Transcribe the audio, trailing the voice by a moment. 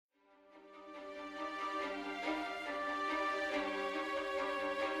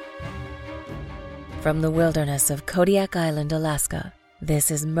From the wilderness of Kodiak Island, Alaska,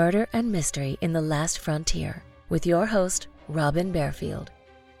 this is Murder and Mystery in the Last Frontier with your host, Robin Barefield.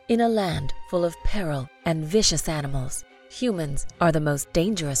 In a land full of peril and vicious animals, humans are the most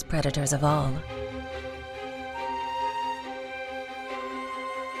dangerous predators of all.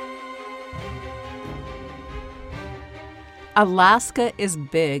 Alaska is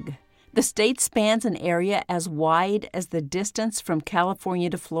big. The state spans an area as wide as the distance from California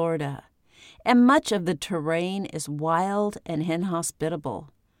to Florida, and much of the terrain is wild and inhospitable.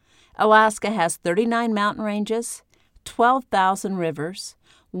 Alaska has 39 mountain ranges, 12,000 rivers,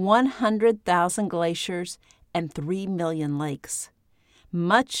 100,000 glaciers, and 3 million lakes.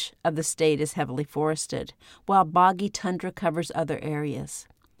 Much of the state is heavily forested, while boggy tundra covers other areas.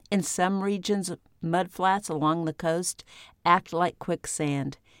 In some regions, mudflats along the coast act like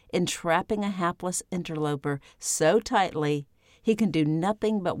quicksand, entrapping a hapless interloper so tightly he can do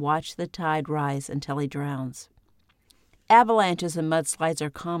nothing but watch the tide rise until he drowns. Avalanches and mudslides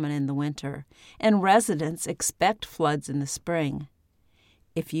are common in the winter, and residents expect floods in the spring.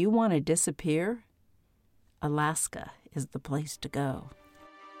 If you want to disappear, Alaska is the place to go.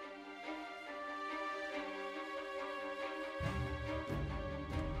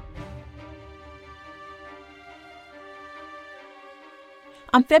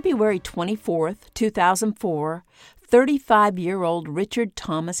 On February 24, 2004, 35-year-old Richard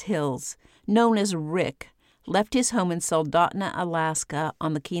Thomas Hills, known as Rick, left his home in Soldotna, Alaska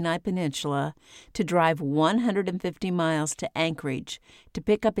on the Kenai Peninsula to drive 150 miles to Anchorage to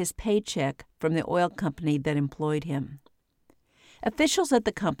pick up his paycheck from the oil company that employed him. Officials at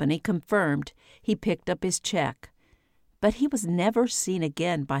the company confirmed he picked up his check, but he was never seen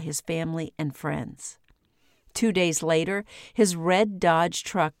again by his family and friends. 2 days later, his red Dodge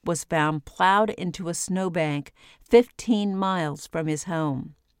truck was found plowed into a snowbank 15 miles from his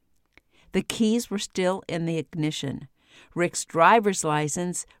home. The keys were still in the ignition. Rick's driver's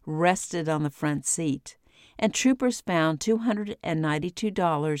license rested on the front seat, and troopers found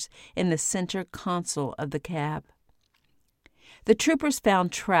 $292 in the center console of the cab. The troopers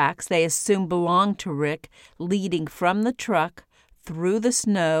found tracks they assumed belonged to Rick leading from the truck through the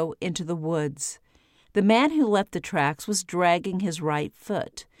snow into the woods. The man who left the tracks was dragging his right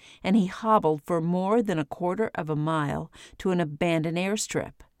foot, and he hobbled for more than a quarter of a mile to an abandoned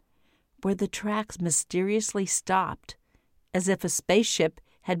airstrip, where the tracks mysteriously stopped, as if a spaceship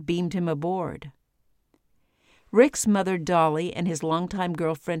had beamed him aboard. Rick's mother, Dolly, and his longtime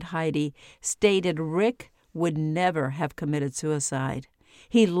girlfriend, Heidi, stated Rick would never have committed suicide.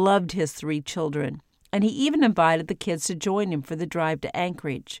 He loved his 3 children, and he even invited the kids to join him for the drive to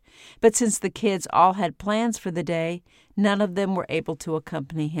Anchorage. But since the kids all had plans for the day, none of them were able to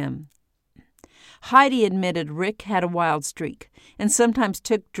accompany him. Heidi admitted Rick had a wild streak and sometimes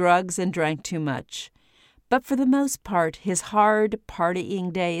took drugs and drank too much. But for the most part, his hard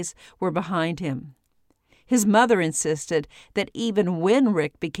partying days were behind him. His mother insisted that even when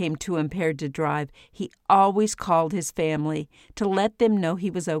Rick became too impaired to drive, he always called his family to let them know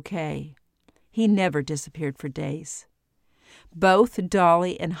he was okay. He never disappeared for days. Both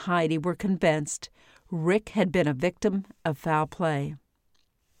Dolly and Heidi were convinced Rick had been a victim of foul play.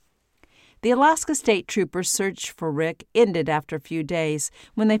 The Alaska State Troopers' search for Rick ended after a few days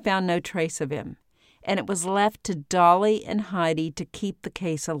when they found no trace of him, and it was left to Dolly and Heidi to keep the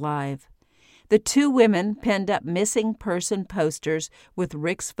case alive. The 2 women pinned up missing person posters with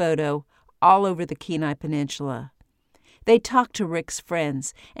Rick's photo all over the Kenai Peninsula. They talked to Rick's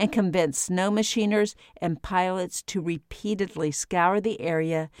friends and convinced snow machiners and pilots to repeatedly scour the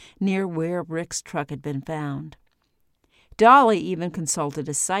area near where Rick's truck had been found. Dolly even consulted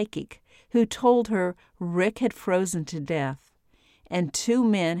a psychic who told her Rick had frozen to death, and 2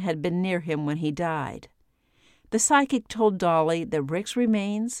 men had been near him when he died. The psychic told Dolly that Rick's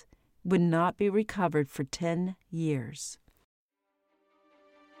remains would not be recovered for 10 years.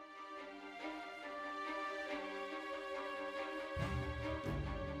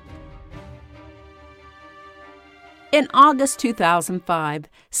 In August 2005,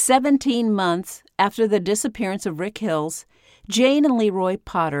 17 months after the disappearance of Rick Hills, Jane and Leroy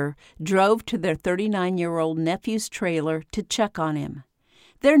Potter drove to their 39-year-old nephew's trailer to check on him.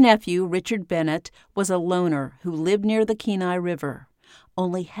 Their nephew, Richard Bennett, was a loner who lived near the Kenai River,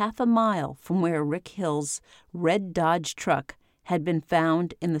 only half a mile from where Rick Hills' red Dodge truck had been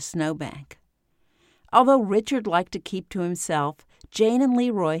found in the snowbank. Although Richard liked to keep to himself, Jane and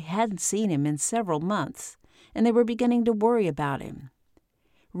Leroy hadn't seen him in several months, and they were beginning to worry about him.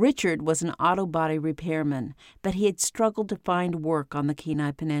 Richard was an auto body repairman, but he had struggled to find work on the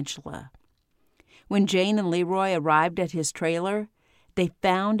Kenai Peninsula. When Jane and Leroy arrived at his trailer, they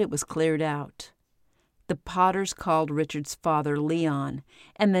found it was cleared out. The Potters called Richard's father Leon,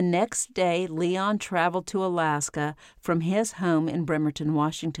 and the next day Leon traveled to Alaska from his home in Bremerton,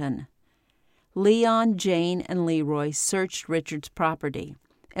 Washington. Leon, Jane, and Leroy searched Richard's property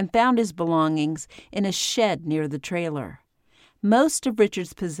and found his belongings in a shed near the trailer. Most of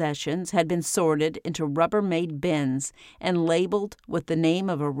Richard's possessions had been sorted into Rubbermaid bins and labeled with the name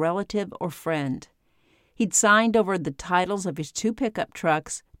of a relative or friend. He'd signed over the titles of his 2 pickup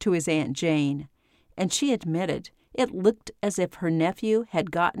trucks to his Aunt Jane, and she admitted it looked as if her nephew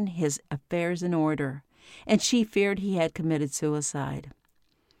had gotten his affairs in order, and she feared he had committed suicide.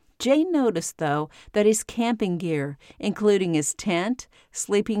 Jane noticed, though, that his camping gear, including his tent,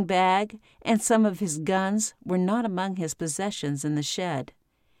 sleeping bag, and some of his guns, were not among his possessions in the shed.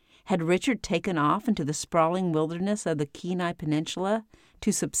 Had Richard taken off into the sprawling wilderness of the Kenai Peninsula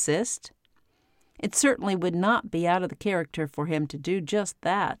to subsist? It certainly would not be out of the character for him to do just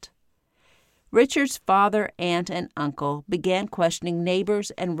that. Richard's father, aunt, and uncle began questioning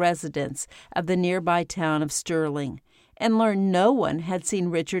neighbors and residents of the nearby town of Sterling, and learned no one had seen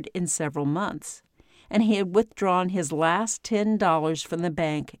Richard in several months, and he had withdrawn his last $10 from the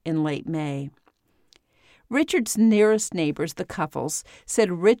bank in late May. Richard's nearest neighbors, the Cuffles, said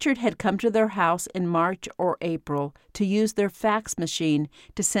Richard had come to their house in March or April to use their fax machine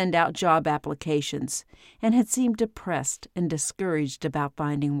to send out job applications, and had seemed depressed and discouraged about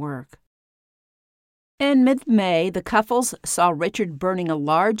finding work. In mid-May, the Cuffles saw Richard burning a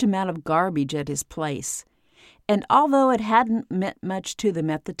large amount of garbage at his place, and although it hadn't meant much to them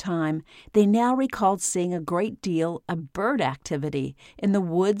at the time, they now recalled seeing a great deal of bird activity in the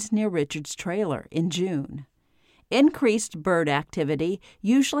woods near Richard's trailer in June. Increased bird activity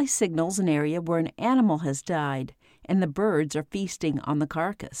usually signals an area where an animal has died, and the birds are feasting on the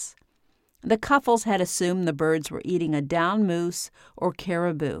carcass. The Cuffles had assumed the birds were eating a downed moose or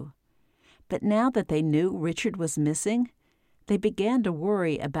caribou. But now that they knew Richard was missing, they began to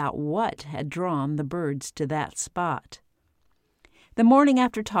worry about what had drawn the birds to that spot. The morning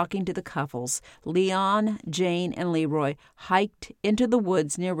after talking to the Cuffles, Leon, Jane, and Leroy hiked into the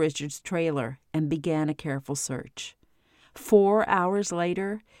woods near Richard's trailer and began a careful search. 4 hours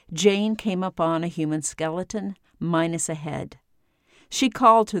later, Jane came upon a human skeleton minus a head. She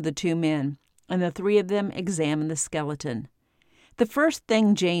called to the 2 men, and the 3 of them examined the skeleton. The first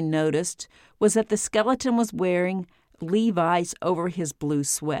thing Jane noticed was that the skeleton was wearing Levi's over his blue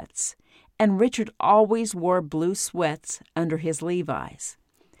sweats, and Richard always wore blue sweats under his Levi's.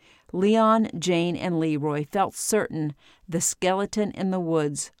 Leon, Jane, and Leroy felt certain the skeleton in the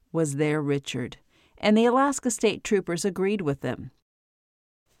woods was their Richard, and the Alaska State Troopers agreed with them.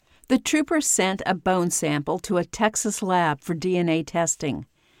 The troopers sent a bone sample to a Texas lab for DNA testing,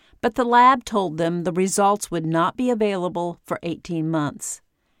 but the lab told them the results would not be available for 18 months.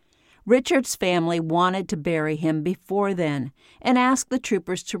 Richard's family wanted to bury him before then and asked the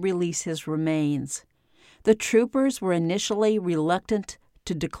troopers to release his remains. The troopers were initially reluctant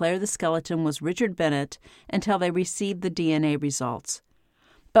to declare the skeleton was Richard Bennett until they received the DNA results.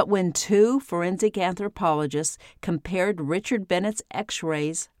 But when 2 forensic anthropologists compared Richard Bennett's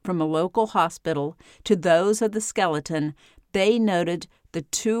x-rays from a local hospital to those of the skeleton, they noted the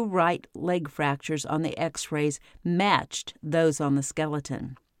 2 right leg fractures on the x-rays matched those on the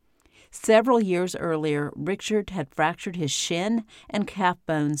skeleton. Several years earlier, Richard had fractured his shin and calf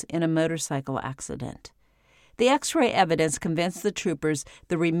bones in a motorcycle accident. The x-ray evidence convinced the troopers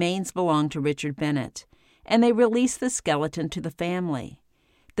the remains belonged to Richard Bennett, and they released the skeleton to the family.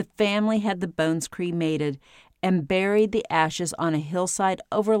 The family had the bones cremated and buried the ashes on a hillside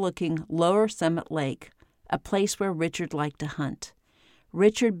overlooking Lower Summit Lake, a place where Richard liked to hunt.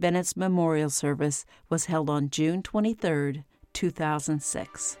 Richard Bennett's memorial service was held on June 23,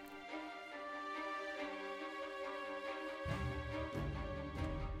 2006.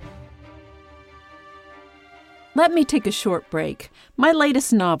 Let me take a short break. My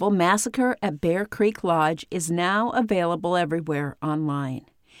latest novel, Massacre at Bear Creek Lodge, is now available everywhere online.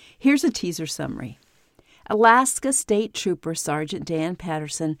 Here's a teaser summary. Alaska State Trooper Sergeant Dan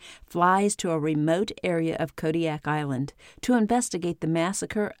Patterson flies to a remote area of Kodiak Island to investigate the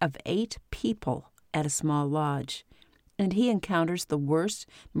massacre of 8 people at a small lodge, and he encounters the worst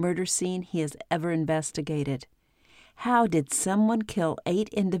murder scene he has ever investigated. How did someone kill 8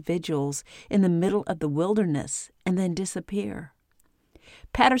 individuals in the middle of the wilderness and then disappear?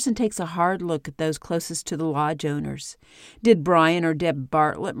 Patterson takes a hard look at those closest to the lodge owners. Did Brian or Deb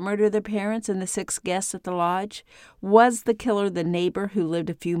Bartlett murder their parents and the 6 guests at the lodge? Was the killer the neighbor who lived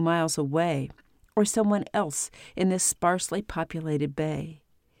a few miles away, or someone else in this sparsely populated bay?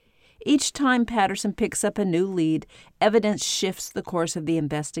 Each time Patterson picks up a new lead, evidence shifts the course of the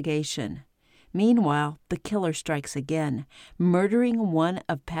investigation. Meanwhile, the killer strikes again, murdering one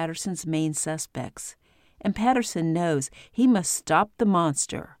of Patterson's main suspects. And Patterson knows he must stop the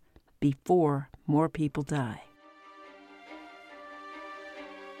monster before more people die.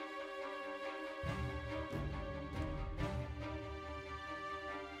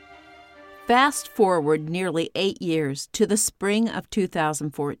 Fast forward nearly 8 years to the spring of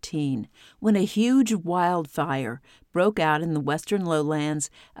 2014, when a huge wildfire broke out in the western lowlands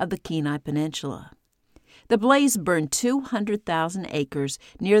of the Kenai Peninsula. The blaze burned 200,000 acres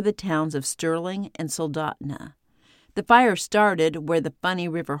near the towns of Sterling and Soldotna. The fire started where the Funny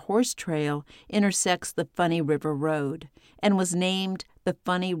River Horse Trail intersects the Funny River Road and was named the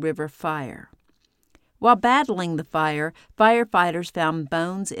Funny River Fire. While battling the fire, firefighters found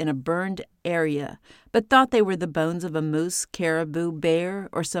bones in a burned area, but thought they were the bones of a moose, caribou, bear,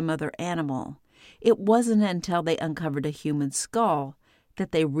 or some other animal. It wasn't until they uncovered a human skull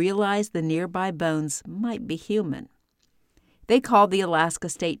that they realized the nearby bones might be human. They called the Alaska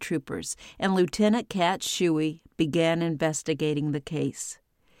State Troopers, and Lieutenant Cat Shuey began investigating the case.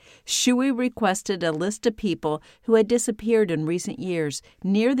 Shuey requested a list of people who had disappeared in recent years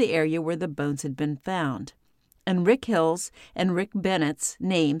near the area where the bones had been found, and Rick Hill's and Rick Bennett's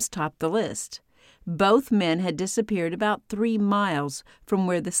names topped the list. Both men had disappeared about 3 miles from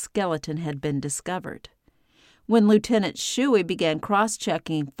where the skeleton had been discovered. When Lieutenant Shuey began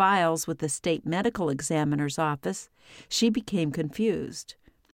cross-checking files with the state medical examiner's office, she became confused.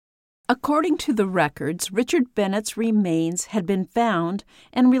 According to the records, Richard Bennett's remains had been found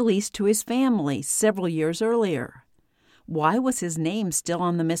and released to his family several years earlier. Why was his name still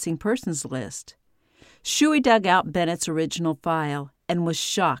on the missing persons list? Shuey dug out Bennett's original file and was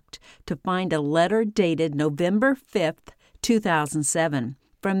shocked to find a letter dated November 5th, 2007,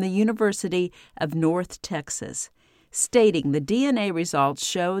 from the University of North Texas, stating the DNA results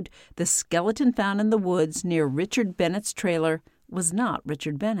showed the skeleton found in the woods near Richard Bennett's trailer was not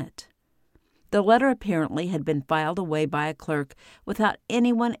Richard Bennett. The letter apparently had been filed away by a clerk without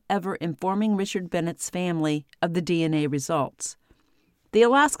anyone ever informing Richard Bennett's family of the DNA results. The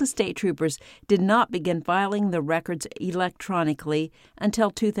Alaska State Troopers did not begin filing the records electronically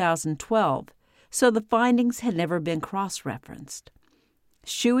until 2012, so the findings had never been cross-referenced.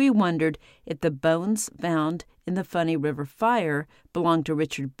 Shuey wondered if the bones found in the Funny River Fire belonged to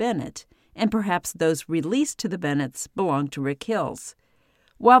Richard Bennett, and perhaps those released to the Bennetts belonged to Rick Hills.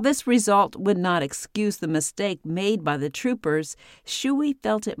 While this result would not excuse the mistake made by the troopers, Shuey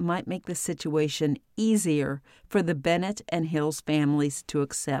felt it might make the situation easier for the Bennett and Hills families to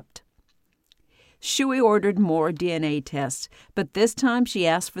accept. Shuey ordered more DNA tests, but this time she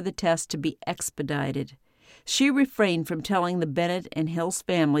asked for the test to be expedited. She refrained from telling the Bennett and Hills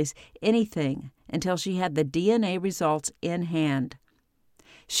families anything until she had the DNA results in hand.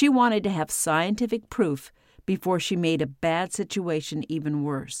 She wanted to have scientific proof before she made a bad situation even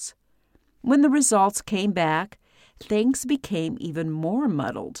worse. When the results came back, things became even more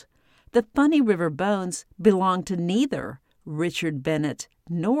muddled. The Funny River bones belonged to neither Richard Bennett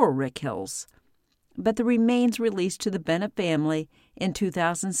nor Rick Hills, but the remains released to the Bennett family in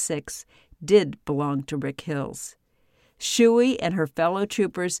 2006 did belong to Rick Hills. Shuey and her fellow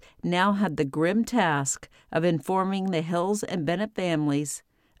troopers now had the grim task of informing the Hills and Bennett families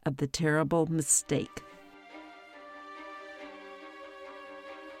of the terrible mistake.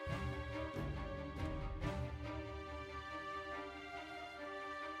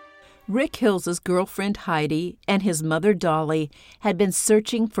 Rick Hills's girlfriend Heidi and his mother Dolly had been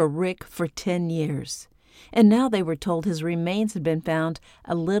searching for Rick for 10 years, and now they were told his remains had been found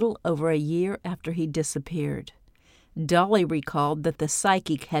a little over a year after he disappeared. Dolly recalled that the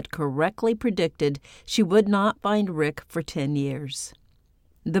psychic had correctly predicted she would not find Rick for 10 years.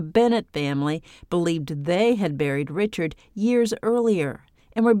 The Bennett family believed they had buried Richard years earlier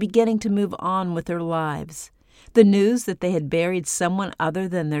and were beginning to move on with their lives. The news that they had buried someone other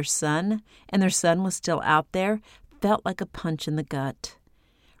than their son, and their son was still out there, felt like a punch in the gut.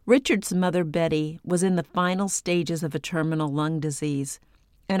 Richard's mother, Betty, was in the final stages of a terminal lung disease,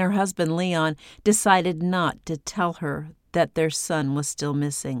 and her husband, Leon, decided not to tell her that their son was still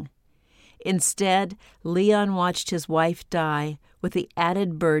missing. Instead, Leon watched his wife die with the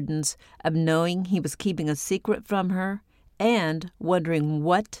added burdens of knowing he was keeping a secret from her and wondering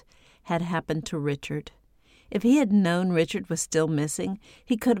what had happened to Richard. If he had known Richard was still missing,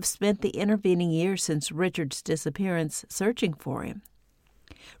 he could have spent the intervening years since Richard's disappearance searching for him.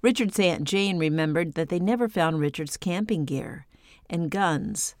 Richard's Aunt Jane remembered that they never found Richard's camping gear and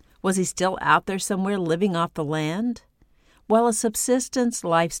guns. Was he still out there somewhere living off the land? While a subsistence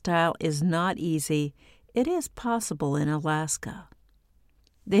lifestyle is not easy, it is possible in Alaska.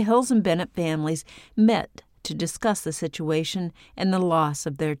 The Hills and Bennett families met to discuss the situation and the loss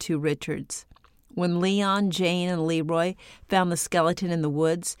of their two Richards. When Leon, Jane, and Leroy found the skeleton in the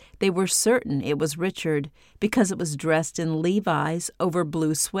woods, they were certain it was Richard because it was dressed in Levi's over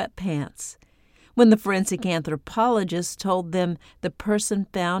blue sweatpants. When the forensic anthropologist told them the person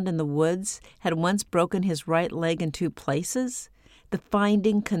found in the woods had once broken his right leg in 2 places, the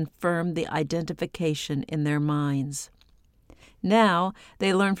finding confirmed the identification in their minds. Now,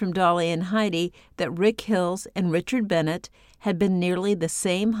 they learned from Dolly and Heidi that Rick Hills and Richard Bennett had been nearly the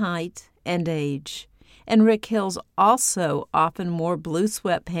same height and age, and Rick Hills also often wore blue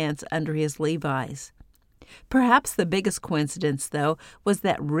sweatpants under his Levi's. Perhaps the biggest coincidence, though, was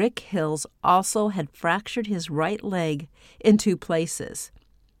that Rick Hills also had fractured his right leg in 2 places.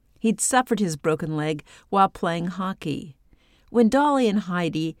 He'd suffered his broken leg while playing hockey. When Dolly and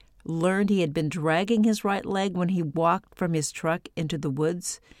Heidi learned he had been dragging his right leg when he walked from his truck into the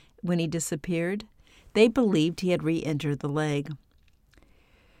woods when he disappeared, they believed he had re-injured the leg.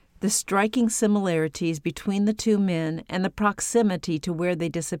 The striking similarities between the 2 men and the proximity to where they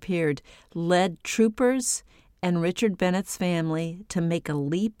disappeared led troopers and Richard Bennett's family to make a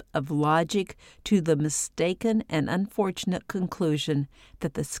leap of logic to the mistaken and unfortunate conclusion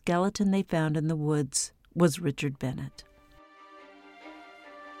that the skeleton they found in the woods was Richard Bennett.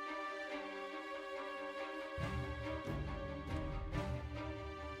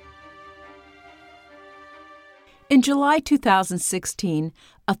 In July 2016,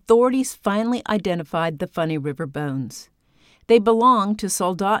 authorities finally identified the Funny River bones. They belonged to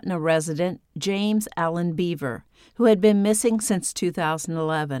Soldotna resident James Allen Beaver, who had been missing since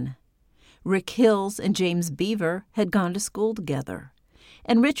 2011. Rick Hills and James Beaver had gone to school together,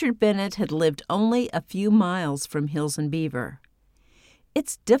 and Richard Bennett had lived only a few miles from Hills and Beaver.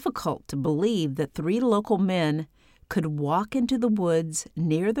 It's difficult to believe that 3 local men could walk into the woods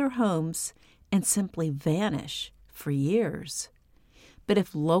near their homes and simply vanish for years. But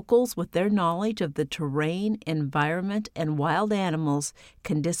if locals with their knowledge of the terrain, environment, and wild animals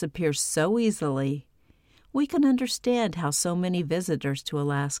can disappear so easily, we can understand how so many visitors to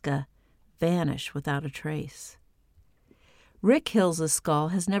Alaska vanish without a trace. Rick Hills' skull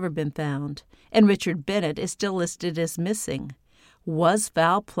has never been found, and Richard Bennett is still listed as missing. Was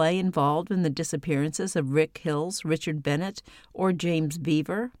foul play involved in the disappearances of Rick Hills, Richard Bennett, or James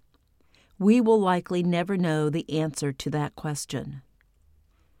Beaver? We will likely never know the answer to that question.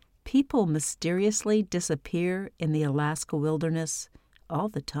 People mysteriously disappear in the Alaska wilderness all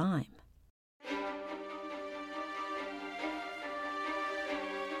the time.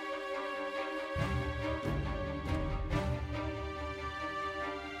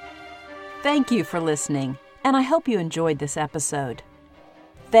 Thank you for listening, and I hope you enjoyed this episode.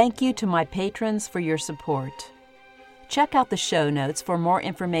 Thank you to my patrons for your support. Check out the show notes for more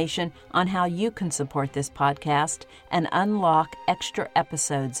information on how you can support this podcast and unlock extra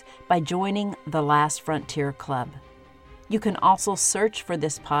episodes by joining the Last Frontier Club. You can also search for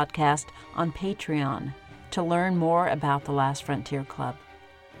this podcast on Patreon to learn more about the Last Frontier Club.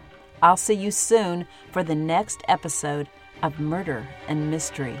 I'll see you soon for the next episode of Murder and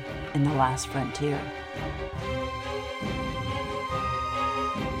Mystery in the Last Frontier.